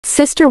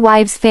Sister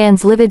Wives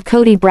fans livid.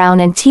 Kody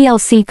Brown and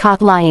TLC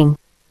caught lying.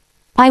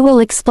 I will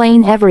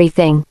explain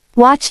everything.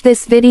 Watch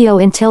this video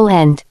until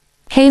end.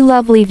 Hey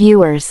lovely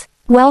viewers.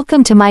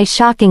 Welcome to my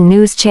shocking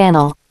news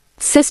channel.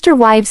 Sister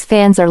Wives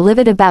fans are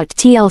livid about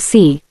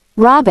TLC,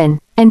 Robyn,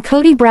 and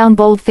Kody Brown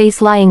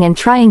bold-faced lying and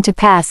trying to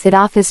pass it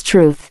off as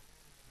truth.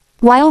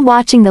 While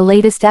watching the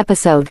latest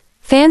episode,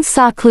 fans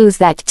saw clues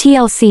that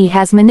TLC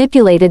has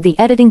manipulated the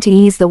editing to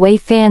ease the way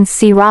fans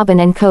see Robyn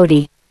and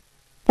Kody.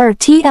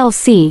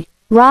 TLC,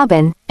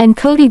 Robyn, and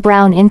Kody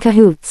Brown in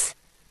cahoots.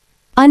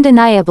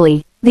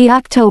 Undeniably, the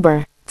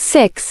October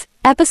 6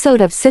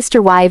 episode of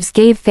Sister Wives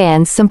gave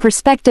fans some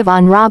perspective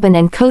on Robyn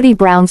and Kody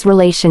Brown's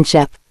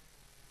relationship.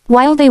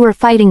 While they were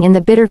fighting in the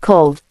bitter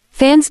cold,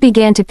 fans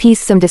began to piece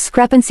some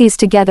discrepancies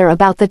together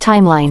about the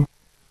timeline.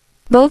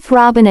 Both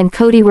Robyn and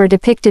Kody were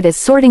depicted as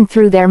sorting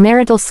through their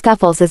marital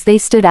scuffles as they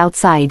stood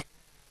outside.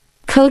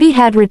 Kody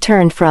had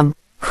returned from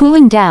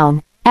cooling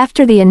down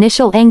after the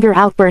initial anger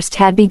outburst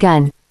had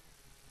begun.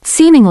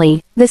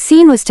 Seemingly, the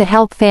scene was to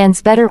help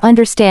fans better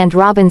understand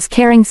Robyn's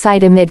caring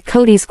side amid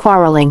Kody's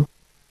quarreling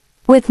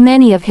with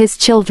many of his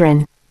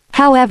children.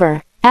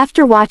 However,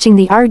 after watching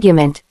the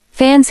argument,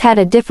 fans had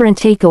a different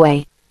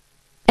takeaway.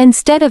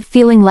 Instead of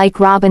feeling like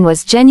Robyn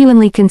was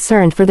genuinely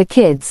concerned for the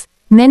kids,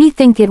 many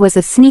think it was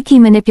a sneaky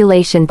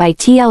manipulation by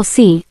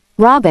TLC,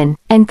 Robyn,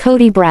 and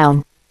Kody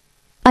Brown.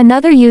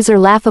 Another user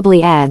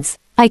laughably adds,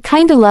 "I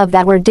kinda love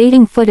that we're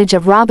dating footage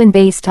of Robyn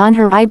based on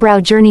her eyebrow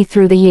journey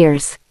through the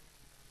years.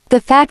 The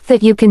fact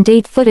that you can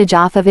date footage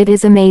off of it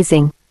is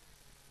amazing."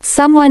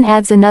 Someone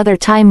adds another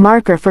time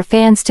marker for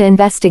fans to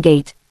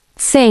investigate,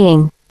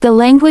 saying, "The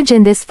language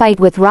in this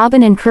fight with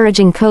Robyn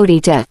encouraging Kody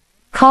to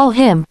call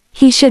him,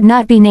 he should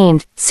not be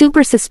named,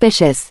 super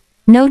suspicious.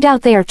 No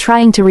doubt they are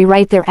trying to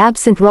rewrite their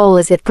absent role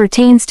as it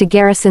pertains to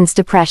Garrison's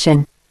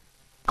depression."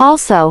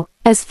 Also,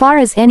 as far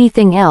as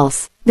anything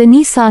else, the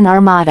Nissan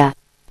Armada.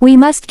 We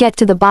must get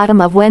to the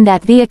bottom of when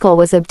that vehicle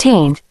was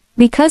obtained,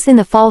 because in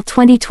the fall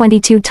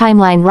 2022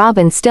 timeline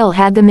Robyn still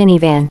had the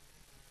minivan.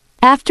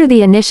 After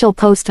the initial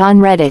post on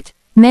Reddit,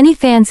 many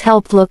fans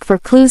helped look for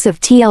clues of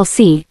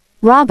TLC,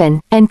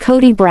 Robyn, and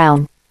Kody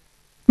Brown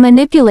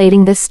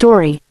manipulating the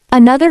story.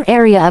 Another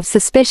area of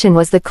suspicion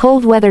was the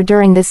cold weather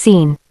during the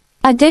scene.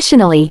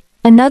 Additionally,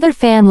 another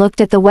fan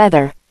looked at the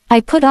weather. "I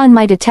put on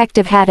my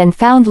detective hat and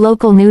found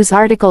local news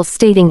articles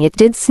stating it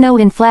did snow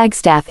in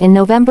Flagstaff in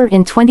November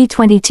in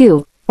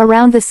 2022,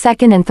 around the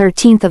 2nd and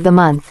 13th of the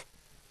month."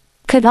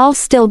 Could all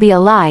still be a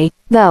lie,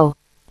 though.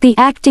 The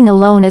acting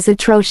alone is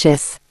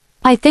atrocious.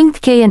 I think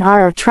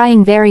K&R are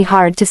trying very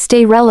hard to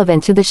stay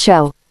relevant to the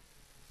show.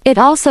 It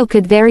also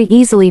could very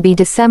easily be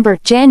December,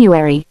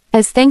 January,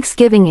 as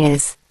Thanksgiving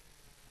is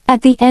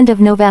at the end of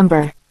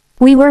November.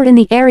 We were in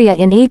the area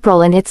in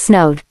April and it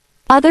snowed.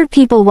 Other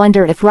people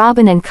wonder if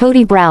Robyn and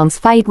Kody Brown's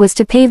fight was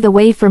to pave the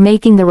way for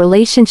making the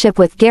relationship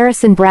with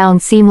Garrison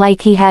Brown seem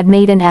like he had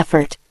made an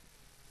effort.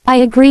 I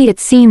agree, it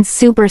seems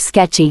super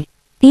sketchy.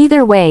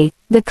 Either way,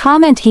 the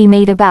comment he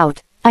made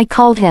about, "I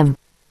called him,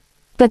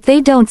 but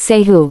they don't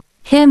say who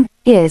him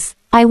is,"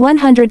 I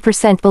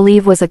 100%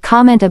 believe was a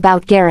comment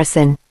about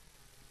Garrison.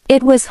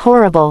 It was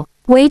horrible.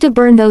 Way to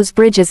burn those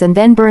bridges and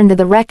then burn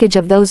the wreckage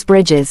of those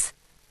bridges.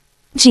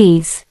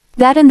 Geez.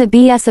 That and the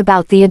BS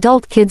about the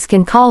adult kids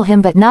can call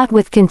him but not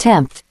with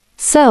contempt.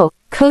 So,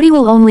 Kody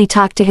will only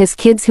talk to his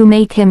kids who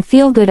make him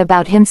feel good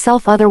about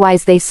himself,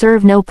 otherwise they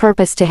serve no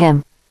purpose to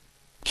him.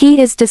 He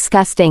is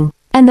disgusting.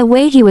 And the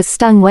way he was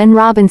stung when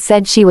Robyn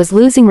said she was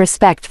losing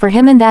respect for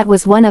him and that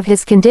was one of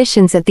his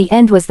conditions at the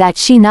end was that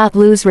she not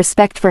lose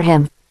respect for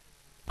him.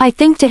 I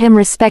think to him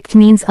respect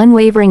means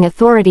unwavering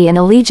authority and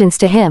allegiance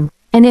to him,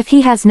 and if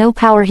he has no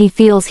power he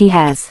feels he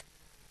has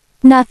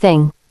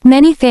nothing.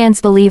 Many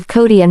fans believe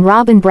Kody and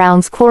Robyn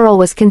Brown's quarrel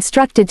was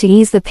constructed to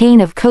ease the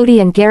pain of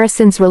Kody and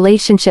Garrison's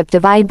relationship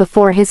divide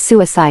before his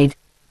suicide.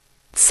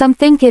 Some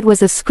think it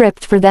was a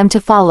script for them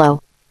to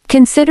follow.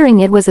 Considering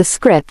it was a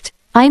script,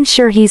 I'm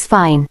sure he's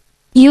fine.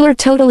 You're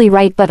totally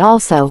right, but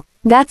also,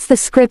 that's the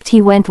script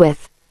he went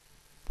with.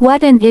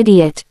 What an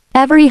idiot.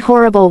 Every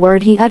horrible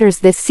word he utters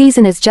this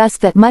season is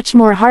just that much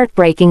more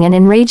heartbreaking and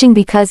enraging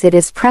because it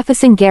is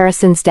prefacing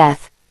Garrison's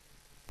death.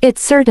 It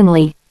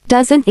certainly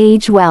doesn't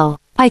age well.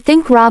 I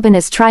think Robyn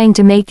is trying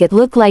to make it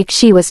look like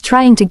she was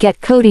trying to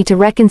get Kody to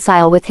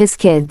reconcile with his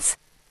kids,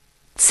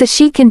 so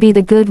she can be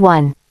the good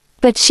one.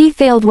 But she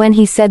failed when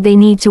he said they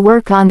need to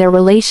work on their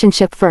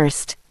relationship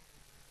first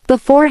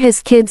before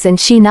his kids, and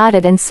she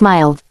nodded and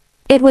smiled.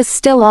 It was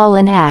still all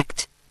an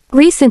act.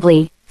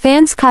 Recently,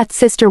 fans caught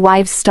Sister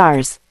Wives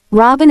stars,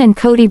 Robyn and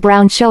Kody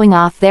Brown showing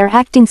off their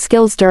acting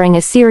skills during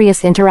a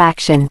serious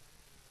interaction.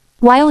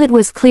 While it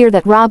was clear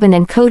that Robyn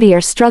and Kody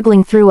are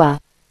struggling through a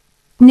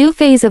new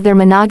phase of their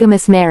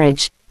monogamous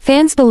marriage,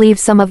 fans believe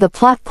some of the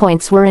plot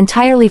points were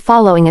entirely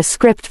following a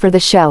script for the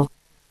show.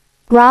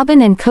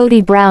 Robyn and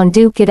Kody Brown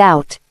duke it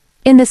out.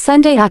 In the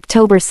Sunday,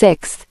 October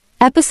 6th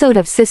episode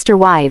of Sister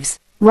Wives,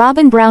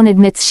 Robyn Brown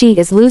admits she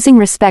is losing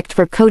respect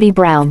for Kody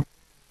Brown.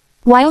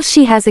 While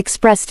she has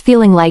expressed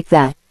feeling like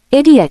the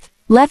idiot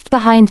left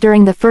behind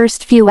during the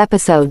first few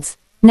episodes,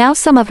 Now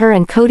some of her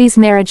and Kody's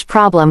marriage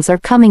problems are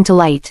coming to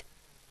light.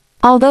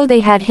 Although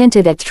they had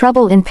hinted at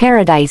trouble in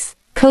paradise,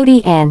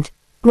 Kody and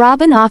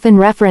Robyn often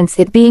reference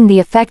it being the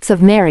effects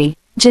of Meri,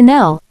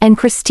 Janelle, and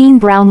Christine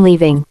Brown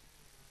leaving.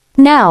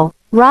 Now,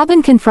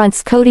 Robyn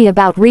confronts Kody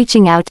about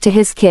reaching out to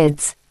his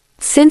kids.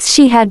 Since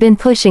she had been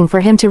pushing for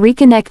him to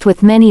reconnect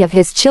with many of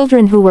his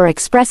children who were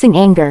expressing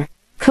anger,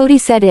 Kody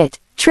said it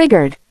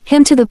triggered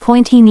him to the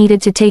point he needed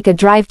to take a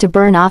drive to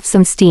burn off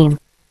some steam.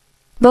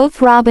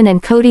 Both Robyn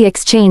and Kody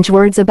exchange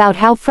words about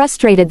how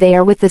frustrated they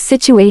are with the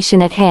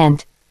situation at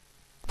hand.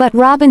 But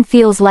Robyn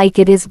feels like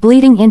it is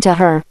bleeding into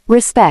her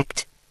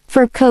respect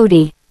for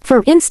Kody.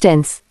 For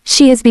instance,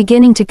 she is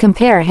beginning to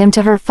compare him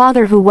to her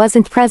father who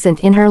wasn't present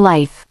in her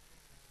life.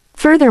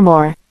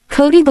 Furthermore,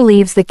 Kody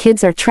believes the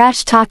kids are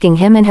trash-talking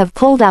him and have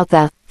pulled out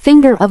the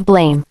finger of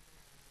blame.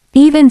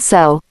 Even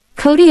so,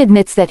 Kody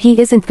admits that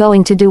he isn't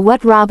going to do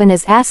what Robyn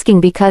is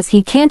asking because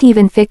he can't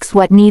even fix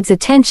what needs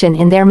attention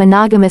in their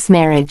monogamous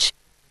marriage.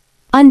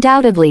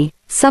 Undoubtedly,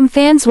 some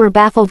fans were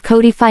baffled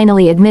Kody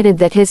finally admitted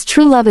that his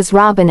true love is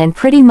Robyn and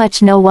pretty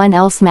much no one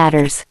else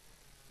matters.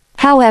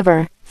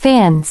 However,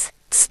 fans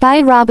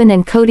spy Robyn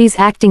and Kody's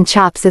acting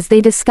chops as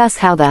they discuss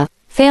how the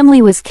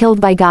family was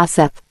killed by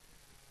gossip.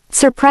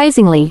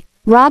 Surprisingly,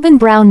 Robyn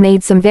Brown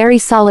made some very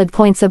solid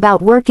points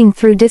about working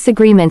through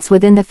disagreements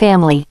within the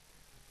family.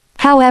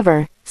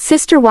 However,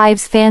 Sister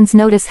Wives fans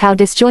notice how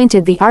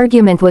disjointed the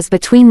argument was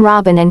between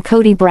Robyn and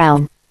Kody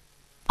Brown.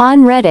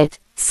 On Reddit,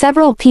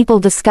 several people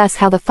discuss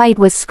how the fight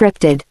was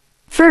scripted.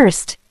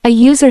 First, a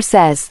user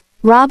says,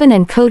 Robyn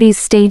and Kody's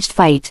staged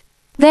fight.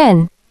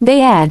 Then,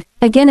 they add,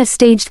 again a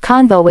staged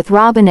convo with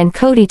Robyn and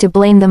Kody to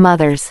blame the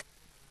mothers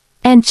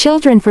and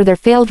children for their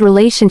failed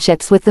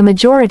relationships with the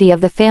majority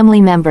of the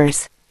family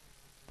members.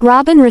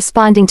 Robyn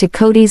responding to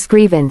Kody's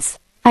grievance,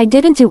 I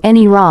didn't do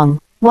any wrong,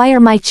 why are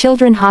my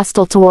children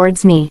hostile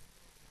towards me?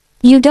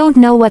 You don't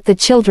know what the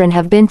children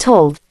have been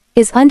told,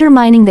 is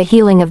undermining the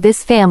healing of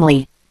this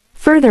family.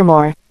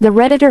 Furthermore, the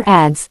Redditor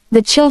adds,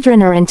 the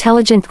children are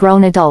intelligent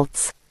grown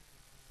adults.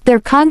 Their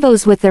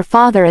convos with their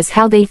father is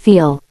how they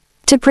feel.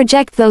 To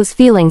project those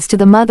feelings to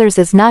the mothers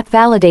is not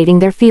validating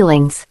their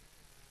feelings.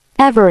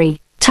 Every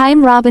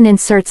time Robyn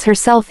inserts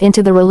herself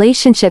into the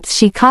relationships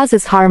she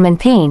causes harm and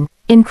pain,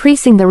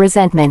 increasing the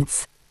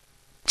resentments.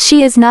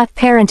 She is not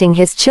parenting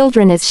his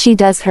children as she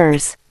does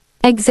hers.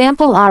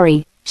 Example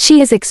Ari, she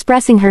is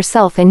expressing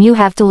herself and you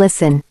have to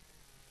listen.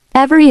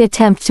 Every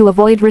attempt to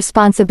avoid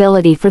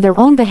responsibility for their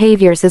own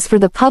behaviors is for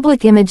the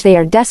public image they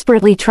are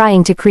desperately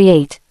trying to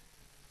create.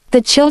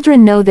 The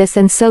children know this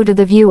and so do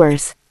the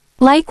viewers.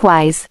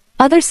 Likewise,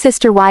 other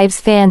Sister Wives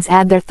fans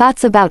add their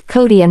thoughts about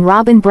Kody and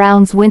Robyn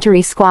Brown's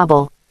wintry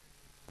squabble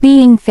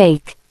being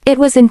fake. It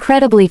was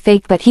incredibly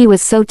fake but he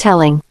was so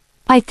telling.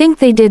 I think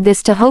they did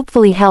this to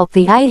hopefully help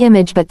the eye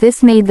image but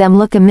this made them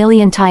look a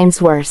million times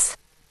worse.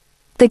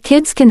 The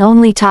kids can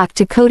only talk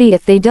to Kody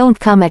if they don't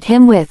come at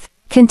him with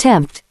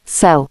contempt,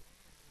 so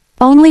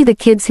only the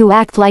kids who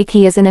act like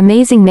he is an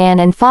amazing man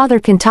and father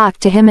can talk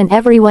to him and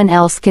everyone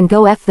else can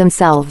go F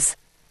themselves.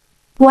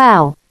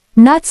 Wow.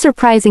 Not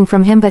surprising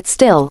from him but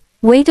still,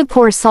 way to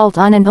pour salt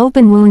on an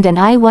open wound and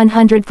I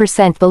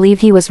 100% believe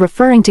he was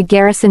referring to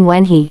Garrison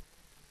when he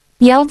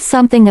yelled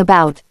something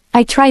about,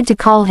 I tried to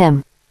call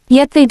him.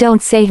 Yet they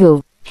don't say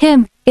who,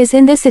 him, is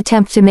in this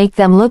attempt to make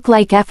them look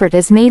like effort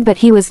is made but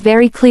he was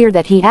very clear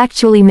that he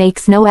actually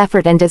makes no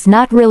effort and does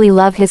not really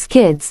love his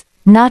kids,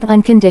 not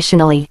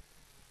unconditionally.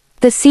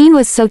 The scene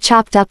was so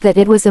chopped up that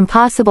it was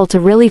impossible to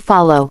really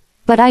follow,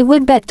 but I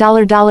would bet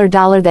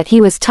 $$ that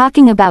he was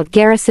talking about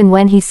Garrison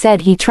when he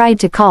said he tried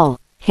to call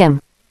him.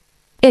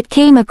 It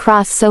came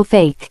across so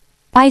fake.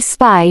 I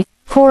spy,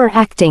 poor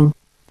acting.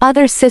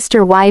 Other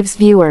Sister Wives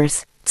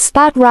viewers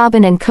spot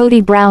Robyn and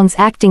Kody Brown's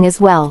acting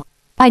as well.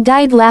 I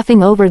died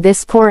laughing over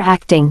this poor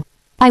acting.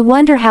 I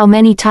wonder how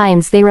many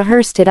times they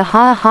rehearsed it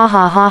ha ha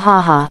ha ha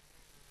ha ha.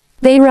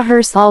 They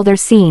rehearse all their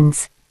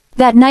scenes.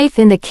 That knife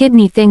in the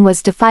kidney thing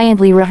was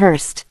defiantly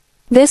rehearsed.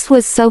 This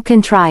was so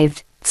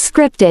contrived,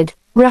 scripted,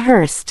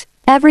 rehearsed.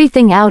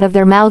 Everything out of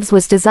their mouths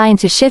was designed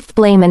to shift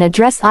blame and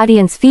address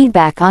audience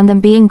feedback on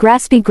them being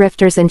graspy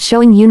grifters and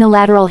showing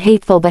unilateral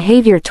hateful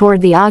behavior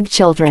toward the Og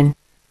children.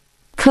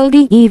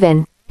 Kody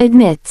even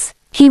admits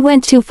he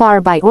went too far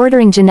by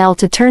ordering Janelle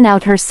to turn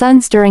out her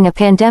sons during a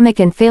pandemic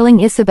and failing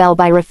Isabel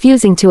by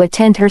refusing to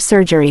attend her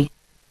surgery.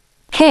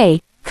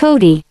 Hey,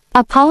 Kody,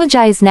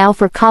 apologize now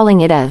for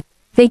calling it a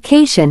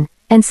vacation,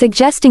 and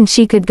suggesting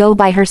she could go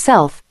by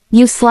herself,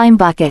 you slime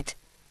bucket.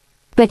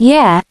 But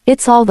yeah,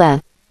 it's all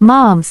the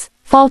mom's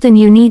fault and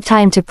you need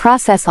time to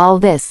process all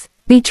this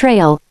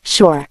betrayal,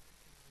 sure.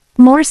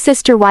 More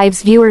Sister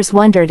Wives viewers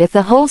wondered if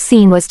the whole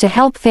scene was to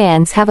help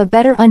fans have a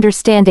better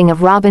understanding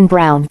of Robyn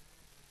Brown.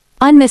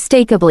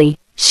 Unmistakably,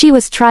 she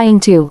was trying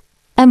to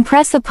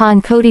impress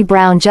upon Kody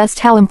Brown just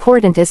how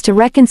important it is to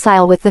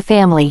reconcile with the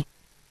family.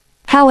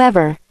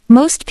 However,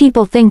 most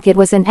people think it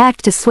was an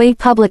act to sway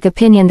public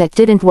opinion that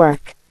didn't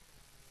work.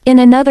 In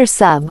another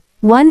sub,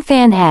 one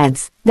fan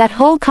adds, that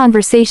whole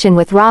conversation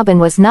with Robyn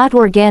was not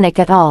organic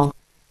at all.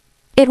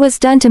 It was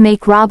done to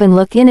make Robyn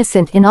look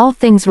innocent in all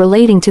things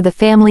relating to the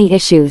family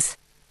issues.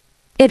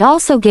 It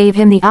also gave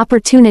him the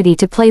opportunity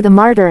to play the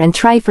martyr and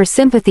try for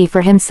sympathy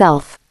for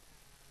himself.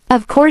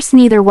 Of course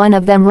neither one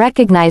of them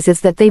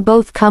recognizes that they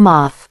both come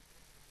off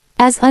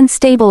as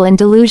unstable and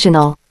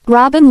delusional.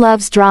 Robyn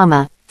loves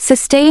drama, so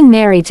staying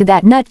married to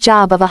that nut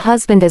job of a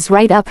husband is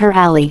right up her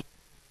alley.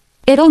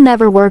 It'll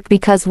never work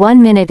because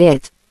one minute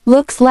it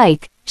looks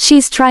like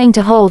she's trying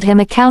to hold him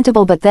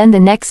accountable, but then the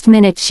next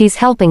minute she's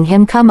helping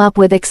him come up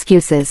with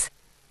excuses.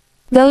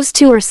 Those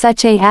two are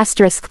such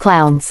asterisk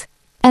clowns.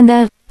 And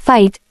the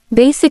fight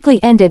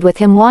basically ended with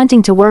him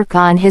wanting to work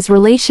on his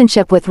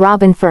relationship with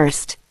Robyn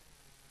first.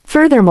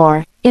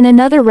 Furthermore, in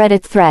another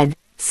Reddit thread,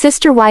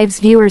 Sister Wives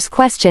viewers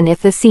question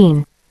if the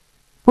scene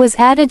was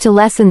added to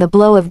lessen the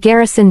blow of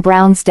Garrison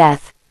Brown's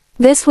death.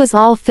 This was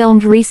all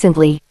filmed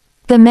recently.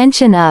 The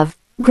mention of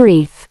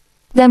grief,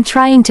 them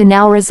trying to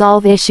now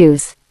resolve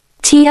issues.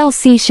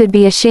 TLC should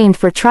be ashamed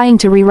for trying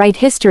to rewrite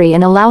history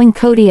and allowing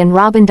Kody and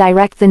Robyn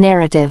direct the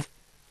narrative.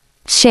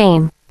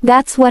 Shame.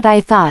 That's what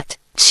I thought.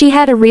 She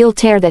had a real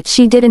tear that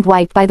she didn't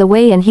wipe, by the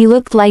way, and he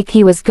looked like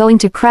he was going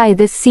to cry.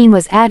 This scene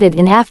was added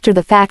in after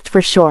the fact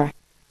for sure.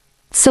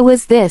 So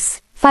was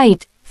this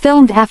fight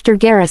filmed after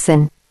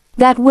Garrison?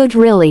 That would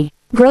really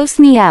gross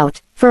me out.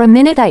 For a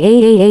minute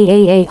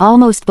I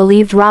almost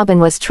believed Robyn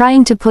was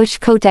trying to push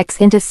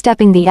Kotex into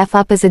stepping the F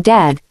up as a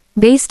dad,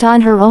 based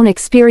on her own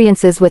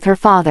experiences with her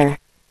father.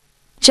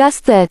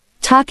 Just the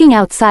talking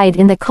outside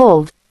in the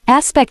cold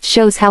aspect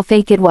shows how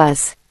fake it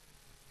was.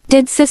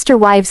 Did Sister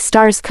Wives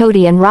stars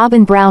Kody and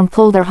Robyn Brown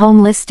pull their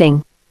home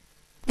listing?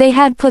 They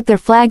had put their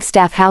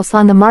Flagstaff house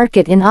on the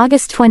market in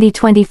August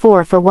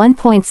 2024 for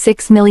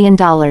 $1.6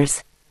 million.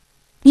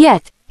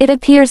 Yet, it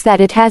appears that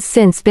it has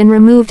since been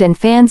removed and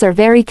fans are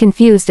very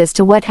confused as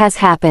to what has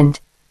happened.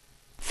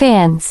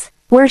 Fans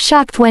were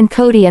shocked when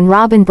Kody and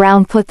Robyn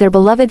Brown put their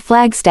beloved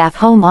Flagstaff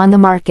home on the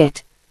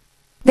market.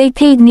 They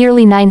paid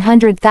nearly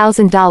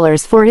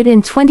 $900,000 for it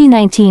in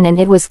 2019, and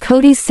it was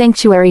Kody's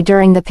sanctuary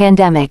during the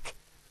pandemic.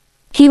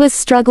 He was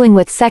struggling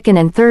with second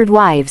and third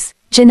wives,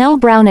 Janelle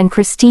Brown and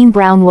Christine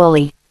Brown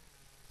Woolley.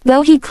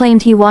 Though he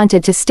claimed he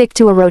wanted to stick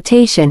to a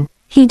rotation,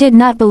 he did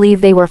not believe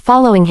they were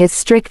following his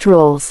strict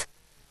rules.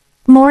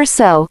 More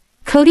so,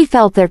 Kody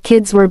felt their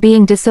kids were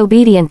being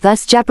disobedient,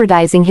 thus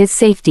jeopardizing his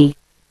safety.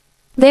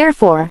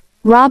 Therefore,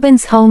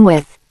 Robyn's home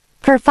with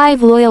her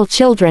 5 loyal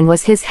children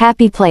was his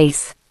happy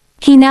place.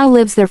 He now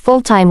lives there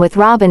full-time with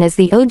Robyn, as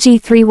the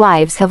OG 3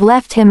 wives have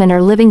left him and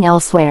are living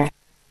elsewhere.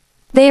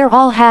 They are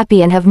all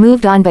happy and have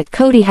moved on, but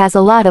Kody has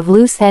a lot of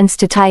loose ends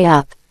to tie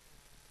up.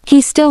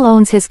 He still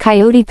owns his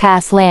Coyote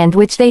Pass land,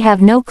 which they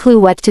have no clue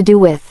what to do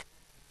with.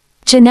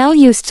 Janelle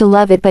used to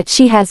love it, but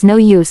she has no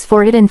use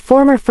for it, and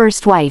former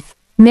first wife,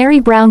 Meri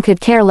Brown, could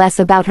care less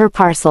about her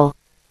parcel.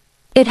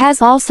 It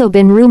has also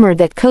been rumored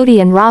that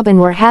Kody and Robyn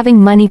were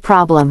having money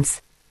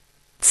problems.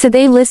 So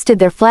they listed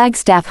their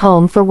Flagstaff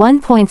home for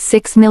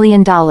 $1.6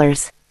 million.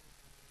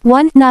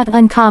 One, not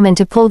uncommon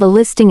to pull the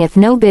listing if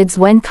no bids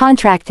when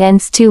contract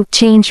ends. 2,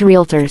 change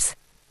realtors.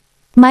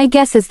 My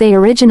guess is they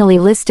originally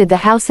listed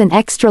the house and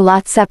extra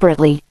lot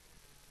separately.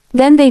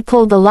 Then they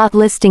pulled the lot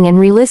listing and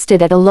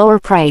relisted at a lower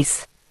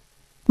price.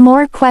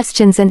 More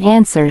questions and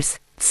answers.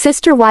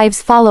 Sister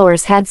Wives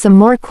followers had some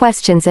more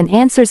questions and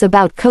answers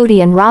about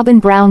Kody and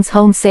Robyn Brown's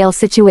home sale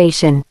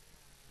situation.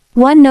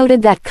 One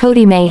noted that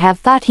Kody may have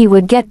thought he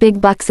would get big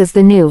bucks as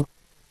the new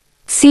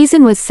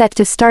season was set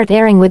to start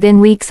airing within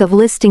weeks of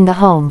listing the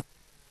home.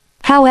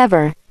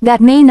 However,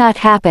 that may not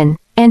happen,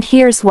 and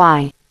here's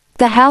why.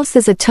 The house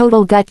is a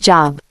total gut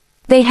job.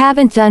 They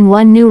haven't done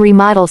one new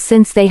remodel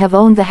since they have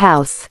owned the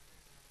house.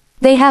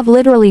 They have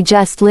literally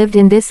just lived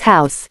in this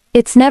house.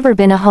 It's never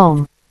been a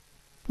home.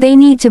 They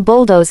need to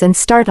bulldoze and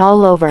start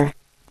all over.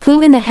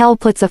 Who in the hell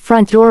puts a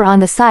front door on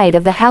the side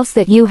of the house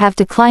that you have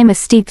to climb a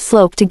steep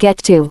slope to get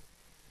to?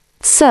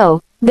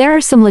 So, there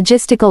are some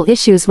logistical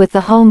issues with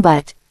the home,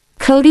 but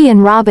Kody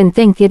and Robyn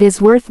think it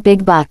is worth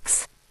big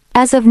bucks.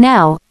 As of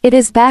now, it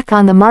is back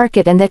on the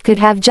market, and that could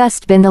have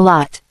just been the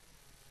lot.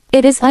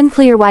 It is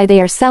unclear why they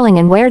are selling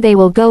and where they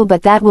will go,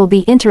 but that will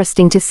be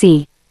interesting to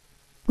see.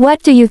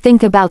 What do you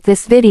think about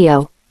this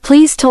video?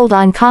 Please told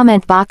on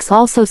comment box.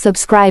 Also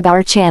subscribe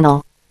our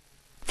channel.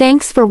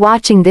 Thanks for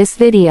watching this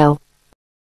video.